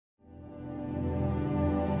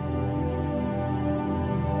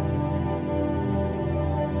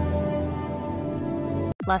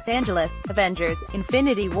Los Angeles, Avengers: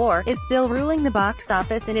 Infinity War is still ruling the box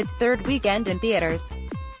office in its third weekend in theaters.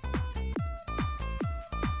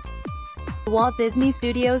 Walt Disney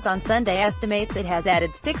Studios on Sunday estimates it has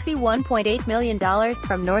added $61.8 million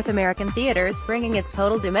from North American theaters, bringing its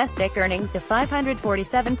total domestic earnings to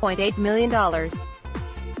 $547.8 million.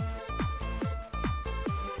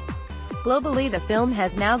 Globally, the film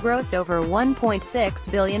has now grossed over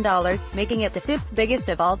 $1.6 billion, making it the fifth biggest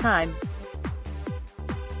of all time.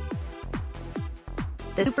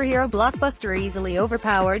 The superhero blockbuster easily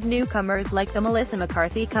overpowered newcomers like the Melissa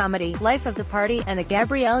McCarthy comedy, Life of the Party, and the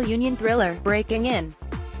Gabrielle Union thriller, Breaking In.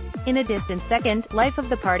 In a distant second, Life of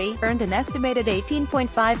the Party earned an estimated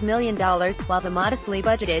 $18.5 million, while the modestly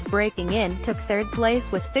budgeted Breaking In took third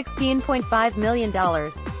place with $16.5 million.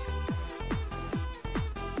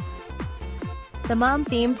 The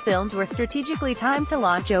mom-themed films were strategically timed to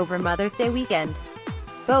launch over Mother's Day weekend.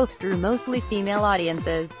 Both drew mostly female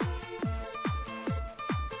audiences.